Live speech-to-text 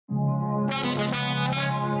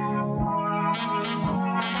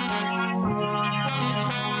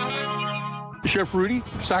Chef Rudy,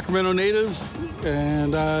 Sacramento native,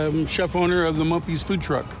 and I'm chef owner of the Mumpy's food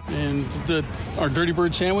truck. And our Dirty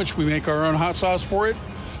Bird sandwich, we make our own hot sauce for it,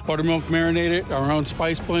 buttermilk marinated, our own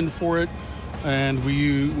spice blend for it, and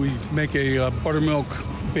we make a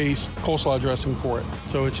buttermilk-based coleslaw dressing for it.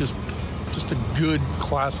 So it's just a good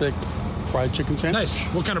classic fried chicken sandwich. Nice.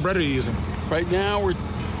 What kind of bread are you using? Right now we're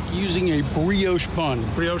using a brioche bun.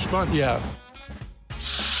 Brioche bun? Yeah.